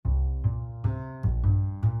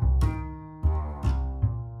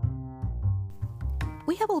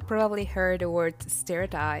We have all probably heard the words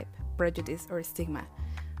stereotype, prejudice, or stigma,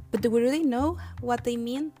 but do we really know what they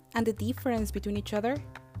mean and the difference between each other?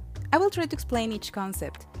 I will try to explain each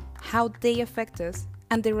concept, how they affect us,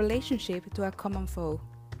 and the relationship to a common foe,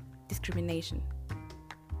 discrimination.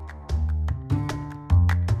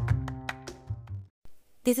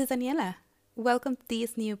 This is Daniela. Welcome to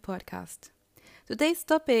this new podcast. Today's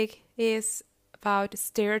topic is about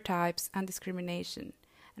stereotypes and discrimination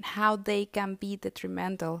and how they can be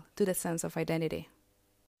detrimental to the sense of identity.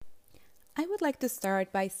 I would like to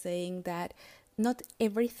start by saying that not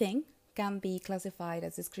everything can be classified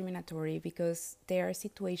as discriminatory because there are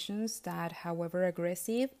situations that, however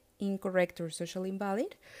aggressive, incorrect, or socially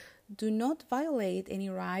invalid, do not violate any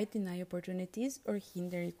right, deny opportunities, or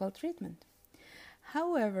hinder equal treatment.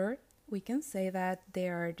 However, we can say that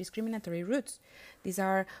there are discriminatory roots. These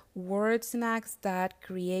are words and acts that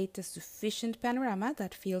create a sufficient panorama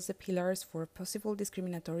that fills the pillars for possible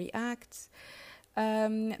discriminatory acts.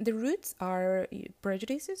 The roots are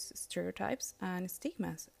prejudices, stereotypes, and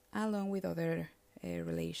stigmas, along with other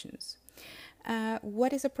relations.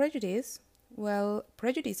 What is a prejudice? Well,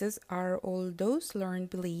 prejudices are all those learned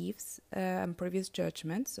beliefs and previous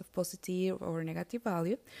judgments of positive or negative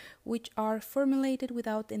value, which are formulated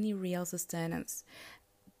without any real sustenance.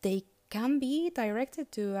 They can be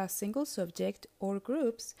directed to a single subject or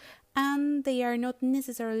groups, and they are not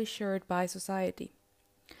necessarily shared by society.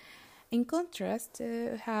 In contrast,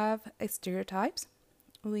 have stereotypes,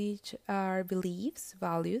 which are beliefs,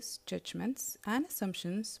 values, judgments, and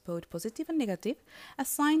assumptions, both positive and negative,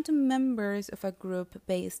 assigned to members of a group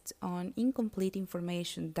based on incomplete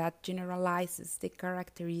information that generalizes the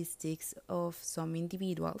characteristics of some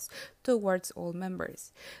individuals towards all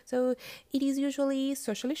members. So it is usually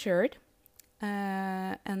socially shared,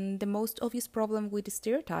 and the most obvious problem with the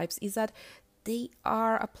stereotypes is that they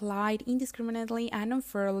are applied indiscriminately and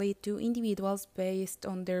unfairly to individuals based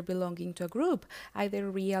on their belonging to a group,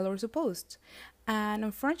 either real or supposed. And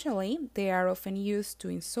unfortunately, they are often used to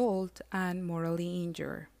insult and morally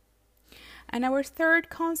injure. And our third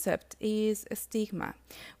concept is stigma,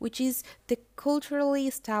 which is the culturally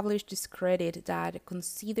established discredit that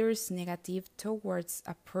considers negative towards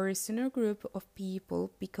a person or group of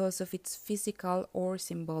people because of its physical or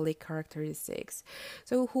symbolic characteristics.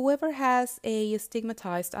 So whoever has a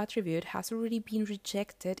stigmatized attribute has already been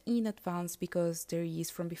rejected in advance because there is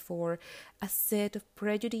from before a set of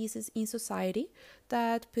prejudices in society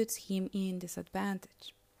that puts him in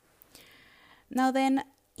disadvantage. Now then,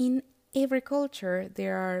 in every culture,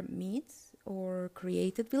 there are myths or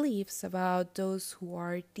created beliefs about those who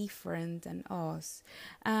are different than us,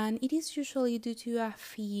 and it is usually due to a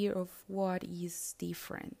fear of what is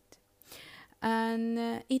different.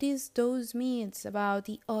 And it is those myths about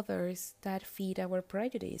the others that feed our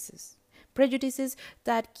prejudices. Prejudices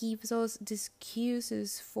that gives us the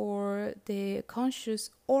excuses for the conscious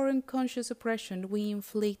or unconscious oppression we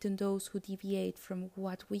inflict on those who deviate from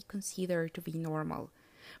what we consider to be normal.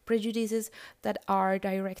 Prejudices that are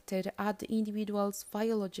directed at the individual's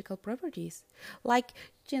biological properties, like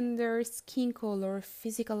gender, skin color,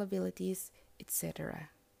 physical abilities, etc.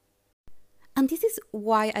 And this is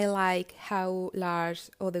why I like how Lars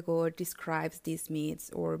Odegaard describes these myths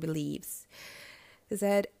or beliefs. He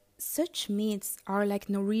said, such myths are like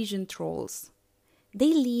Norwegian trolls.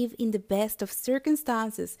 They live in the best of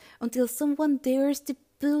circumstances until someone dares to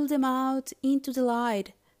pull them out into the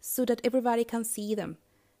light so that everybody can see them.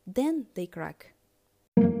 Then they crack.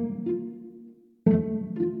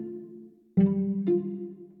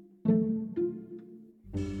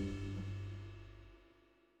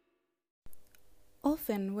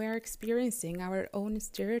 Often we are experiencing our own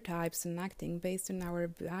stereotypes and acting based on our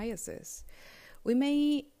biases. We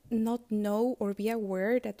may not know or be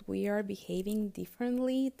aware that we are behaving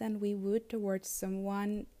differently than we would towards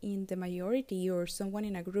someone in the majority or someone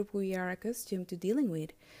in a group we are accustomed to dealing with.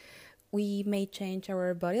 We may change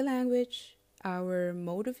our body language, our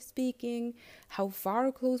mode of speaking, how far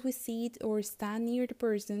or close we sit or stand near the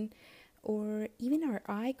person, or even our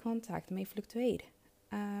eye contact may fluctuate.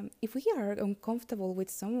 If we are uncomfortable with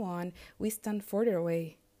someone, we stand further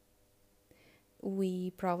away.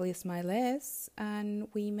 We probably smile less, and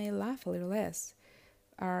we may laugh a little less,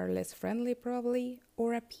 are less friendly probably,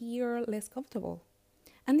 or appear less comfortable.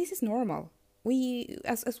 And this is normal.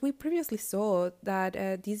 As we previously saw,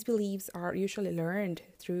 that these beliefs are usually learned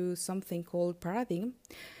through something called paradigm.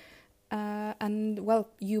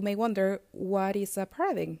 You may wonder, what is a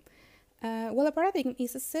paradigm? A paradigm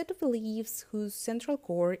is a set of beliefs whose central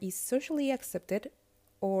core is socially accepted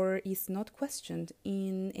or is not questioned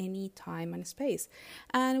in any time and space,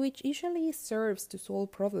 and which usually serves to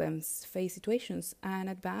solve problems, face situations, and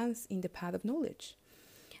advance in the path of knowledge.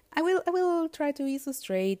 I will try to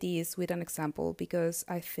illustrate this with an example because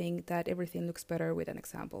I think that everything looks better with an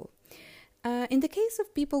example. In the case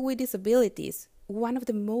of people with disabilities, one of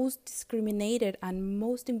the most discriminated and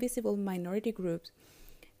most invisible minority groups,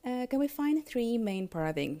 can we find three main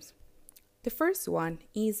paradigms. The first one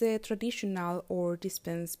is a traditional or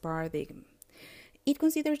dispense paradigm. It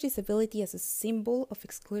considers disability as a symbol of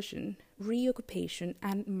exclusion, reoccupation,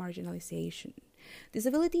 and marginalization.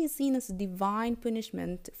 Disability is seen as a divine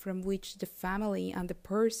punishment from which the family and the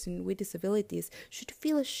person with disabilities should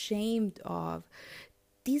feel ashamed of.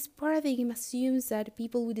 This paradigm assumes that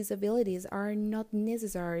people with disabilities are not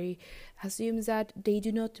necessary, assumes that they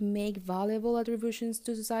do not make valuable attributions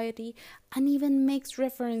to society, and even makes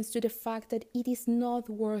reference to the fact that it is not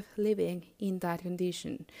worth living in that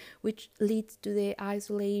condition, which leads to the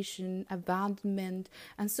isolation, abandonment,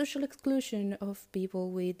 and social exclusion of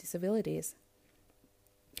people with disabilities.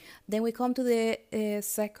 Then we come to the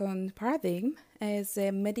second paradigm as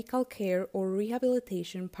a medical care or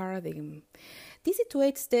rehabilitation paradigm. This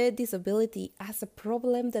situates the disability as a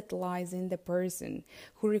problem that lies in the person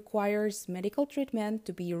who requires medical treatment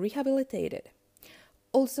to be rehabilitated.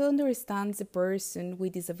 Also understands the person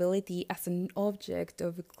with disability as an object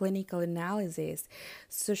of clinical analysis,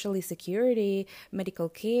 social security, medical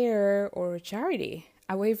care, or charity,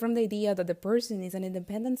 away from the idea that the person is an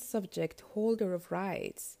independent subject holder of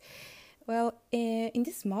rights. Well, in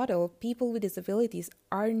this model, people with disabilities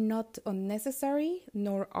are not unnecessary,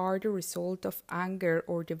 nor are the result of anger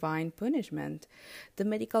or divine punishment. The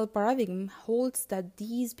medical paradigm holds that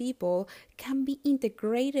these people can be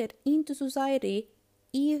integrated into society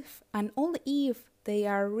if and only if they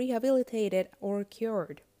are rehabilitated or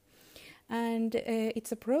cured. And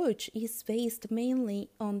its approach is based mainly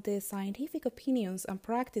on the scientific opinions and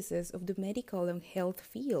practices of the medical and health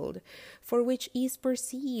field, for which is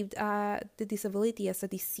perceived the disability as a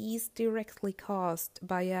disease directly caused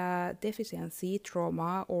by a deficiency,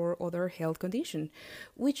 trauma, or other health condition,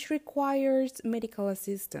 which requires medical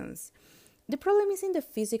assistance. The problem is in the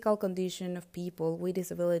physical condition of people with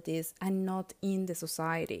disabilities and not in the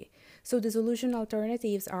society. So the solution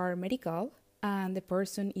alternatives are medical, and the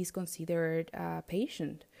person is considered a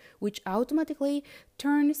patient, which automatically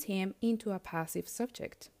turns him into a passive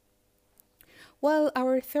subject. While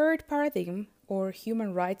our third paradigm, or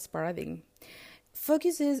human rights paradigm,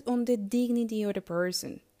 focuses on the dignity of the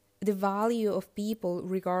person, the value of people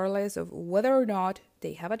regardless of whether or not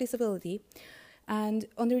they have a disability, and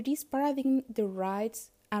under this paradigm, the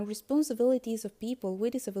rights and responsibilities of people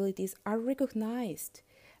with disabilities are recognized,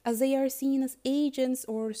 as they are seen as agents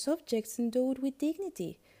or subjects endowed with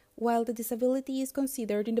dignity, while the disability is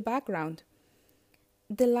considered in the background.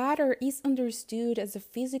 The latter is understood as a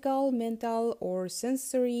physical, mental, or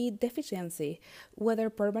sensory deficiency, whether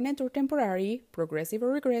permanent or temporary, progressive or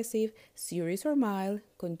regressive, serious or mild,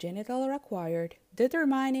 congenital or acquired,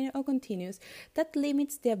 determining or continuous, that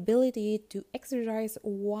limits the ability to exercise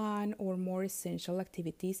one or more essential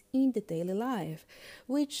activities in the daily life,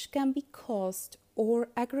 which can be caused or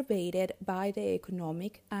aggravated by the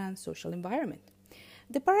economic and social environment.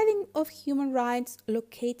 The paradigm of human rights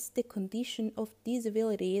locates the condition of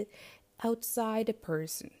disability outside a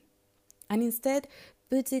person, and instead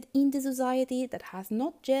puts it in the society that has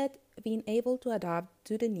not yet been able to adapt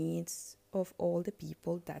to the needs of all the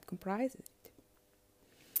people that comprise it.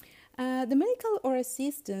 The medical or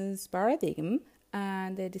assistance paradigm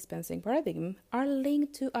and the dispensing paradigm are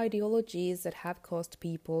linked to ideologies that have caused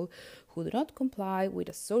people who do not comply with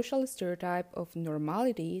a social stereotype of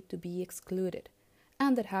normality to be excluded,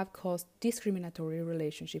 and that have caused discriminatory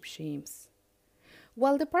relationship schemes.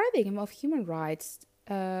 While the paradigm of human rights,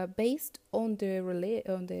 based on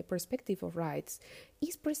the perspective of rights,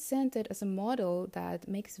 is presented as a model that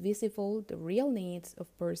makes visible the real needs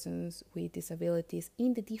of persons with disabilities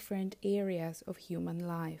in the different areas of human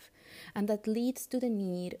life, and that leads to the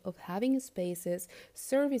need of having spaces,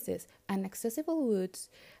 services, and accessible goods,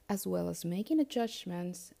 as well as making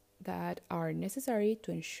adjustments that are necessary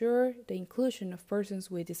to ensure the inclusion of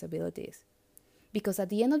persons with disabilities. Because at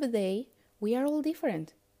the end of the day, we are all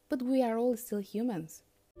different, but we are all still humans.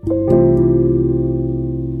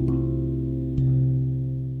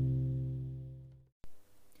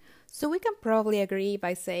 So we can probably agree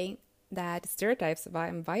by saying that stereotypes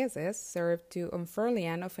and biases serve to unfairly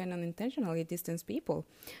and often unintentionally distance people,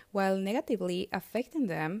 while negatively affecting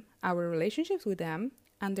them, our relationships with them,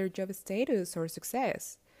 and their job status or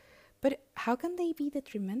success. But how can they be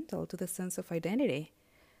detrimental to the sense of identity?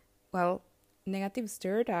 Well, Negative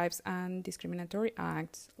stereotypes and discriminatory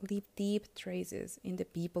acts leave deep traces in the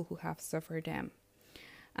people who have suffered them.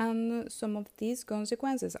 And some of these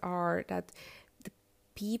consequences are that the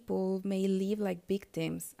people may live like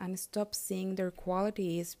victims and stop seeing their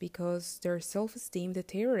qualities because their self-esteem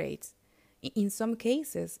deteriorates. In some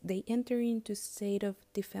cases, they enter into a state of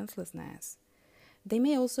defenselessness. They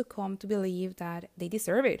may also come to believe that they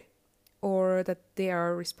deserve it, or that they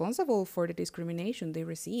are responsible for the discrimination they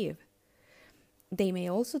receive. They may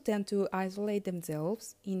also tend to isolate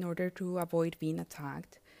themselves in order to avoid being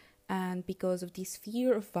attacked. And because of this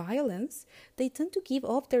fear of violence, they tend to give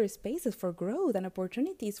up their spaces for growth and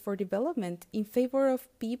opportunities for development in favor of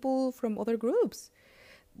people from other groups.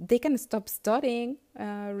 They can stop studying,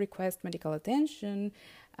 request medical attention,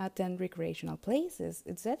 attend recreational places,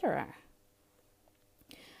 etc.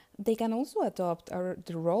 They can also adopt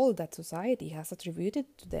the role that society has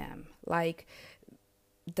attributed to them, like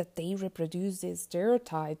that they reproduce this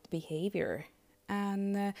stereotyped behavior,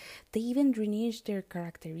 and they even renege their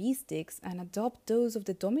characteristics and adopt those of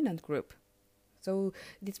the dominant group. So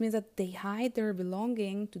this means that they hide their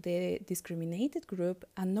belonging to the discriminated group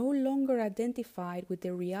and no longer identified with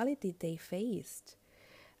the reality they faced.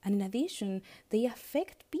 And in addition, they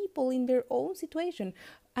affect people in their own situation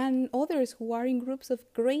and others who are in groups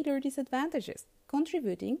of greater disadvantages,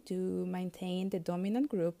 contributing to maintain the dominant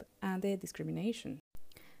group and the discrimination.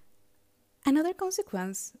 Another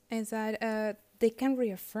consequence is that they can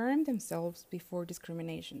reaffirm themselves before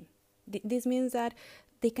discrimination. This means that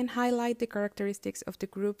they can highlight the characteristics of the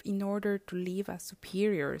group in order to live as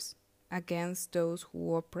superiors against those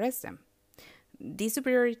who oppress them. This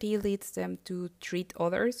superiority leads them to treat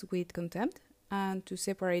others with contempt and to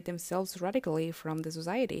separate themselves radically from the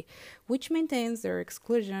society, which maintains their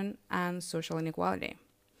exclusion and social inequality.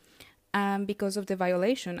 And because of the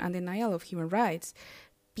violation and denial of human rights,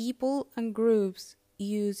 people and groups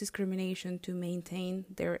use discrimination to maintain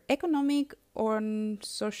their economic or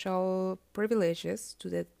social privileges to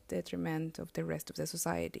the detriment of the rest of the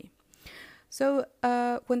society. So,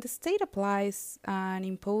 when the state applies and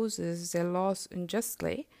imposes the laws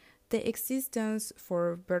unjustly, the existence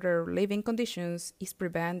for better living conditions is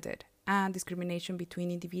prevented and discrimination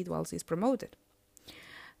between individuals is promoted.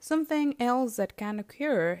 Something else that can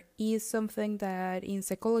occur is something that in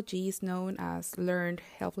psychology is known as learned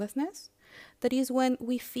helplessness. That is when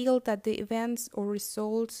we feel that the events or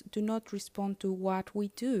results do not respond to what we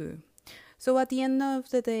do. So at the end of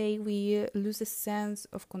the day, we lose a sense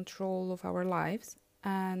of control of our lives,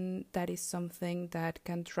 and that is something that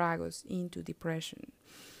can drag us into depression.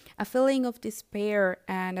 A feeling of despair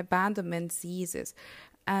and abandonment ceases,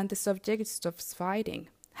 and the subject stops fighting,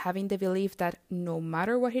 having the belief that no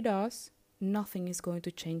matter what he does, nothing is going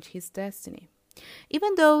to change his destiny,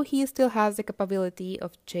 even though he still has the capability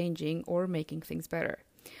of changing or making things better.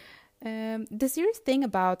 The serious thing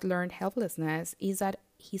about learned helplessness is that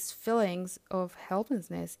his feelings of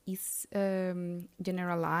helplessness is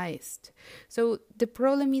generalized. So the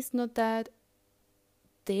problem is not that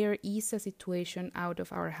there is a situation out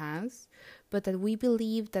of our hands, but that we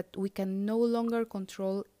believe that we can no longer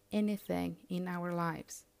control anything in our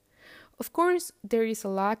lives. Of course, there is a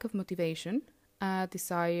lack of motivation,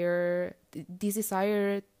 this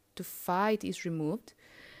desire to fight is removed,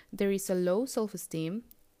 there is a low self-esteem,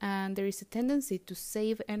 and there is a tendency to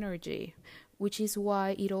save energy, which is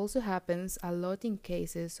why it also happens a lot in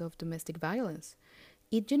cases of domestic violence.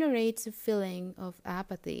 It generates a feeling of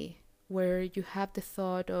apathy, where you have the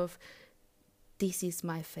thought of, this is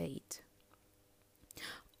my fate.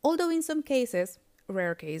 Although in some cases,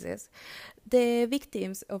 rare cases, the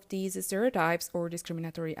victims of these stereotypes or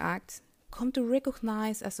discriminatory acts come to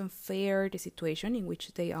recognize as unfair the situation in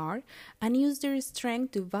which they are and use their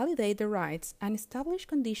strength to validate their rights and establish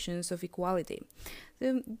conditions of equality.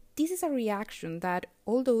 This is a reaction that,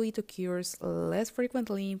 although it occurs less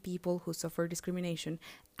frequently in people who suffer discrimination,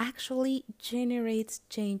 actually generates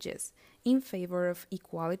changes in favor of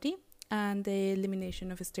equality and the elimination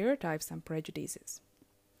of stereotypes and prejudices.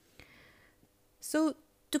 So,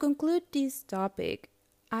 to conclude this topic,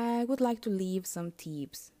 I would like to leave some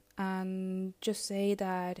tips and just say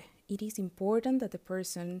that it is important that the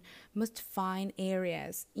person must find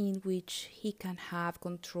areas in which he can have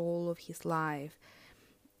control of his life,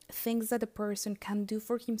 things that the person can do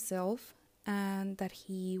for himself, and that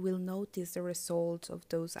he will notice the results of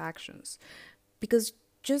those actions. Because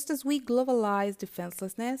just as we globalize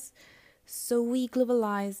defenselessness, so we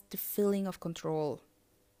globalize the feeling of control.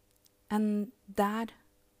 And that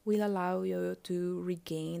will allow you to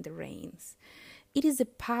regain the reins. It is the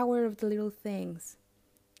power of the little things.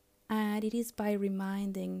 And it is by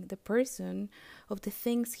reminding the person of the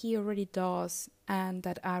things he already does and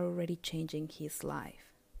that are already changing his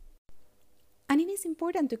life. And it is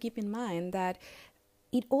important to keep in mind that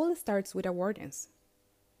it all starts with awareness.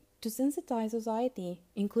 To sensitize society,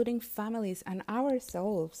 including families and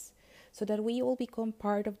ourselves, so that we all become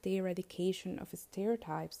part of the eradication of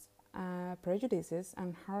stereotypes, prejudices,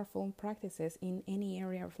 and harmful practices in any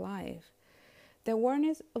area of life. The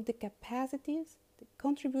awareness of the capacities, the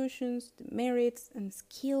contributions, the merits, and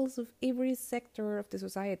skills of every sector of the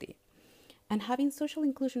society. And having social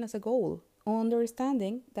inclusion as a goal,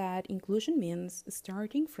 understanding that inclusion means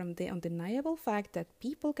starting from the undeniable fact that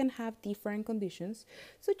people can have different conditions,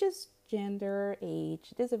 such as gender,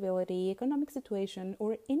 age, disability, economic situation,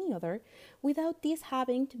 or any other, without this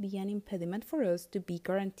having to be an impediment for us to be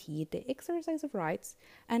guaranteed the exercise of rights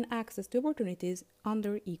and access to opportunities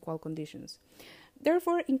under equal conditions.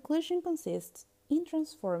 Therefore, inclusion consists in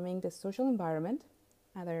transforming the social environment,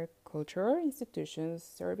 other culture, institutions,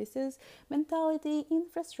 services, mentality,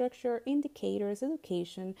 infrastructure, indicators,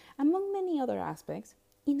 education, among many other aspects,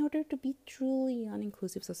 in order to be truly an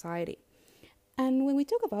inclusive society. And when we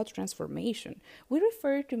talk about transformation, we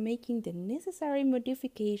refer to making the necessary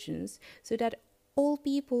modifications so that all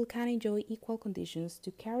people can enjoy equal conditions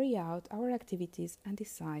to carry out our activities and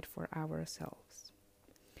decide for ourselves.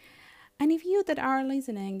 And if you that are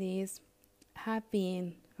listening this have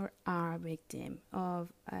been or are a victim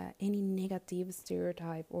of any negative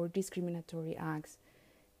stereotype or discriminatory acts,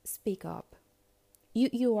 speak up.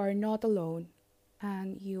 You are not alone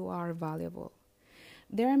and you are valuable.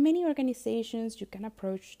 There are many organizations you can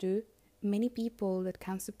approach to, many people that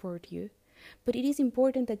can support you, but it is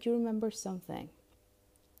important that you remember something.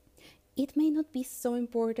 It may not be so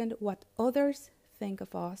important what others think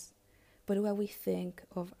of us, but what we think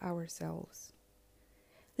of ourselves.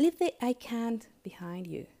 Leave the I can't behind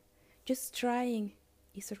you. Just trying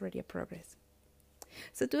is already a progress.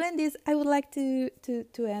 So to end this, I would like to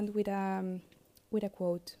end with a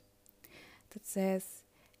quote that says,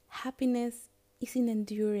 "Happiness is in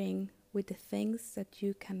enduring with the things that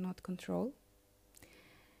you cannot control,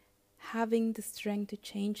 having the strength to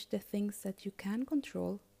change the things that you can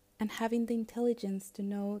control, and having the intelligence to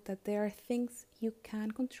know that there are things you can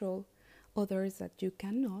control, others that you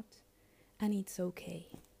cannot, and it's okay."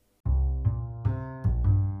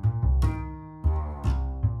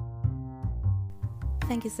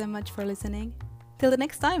 Thank you so much for listening. Till the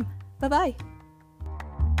next time. Bye-bye.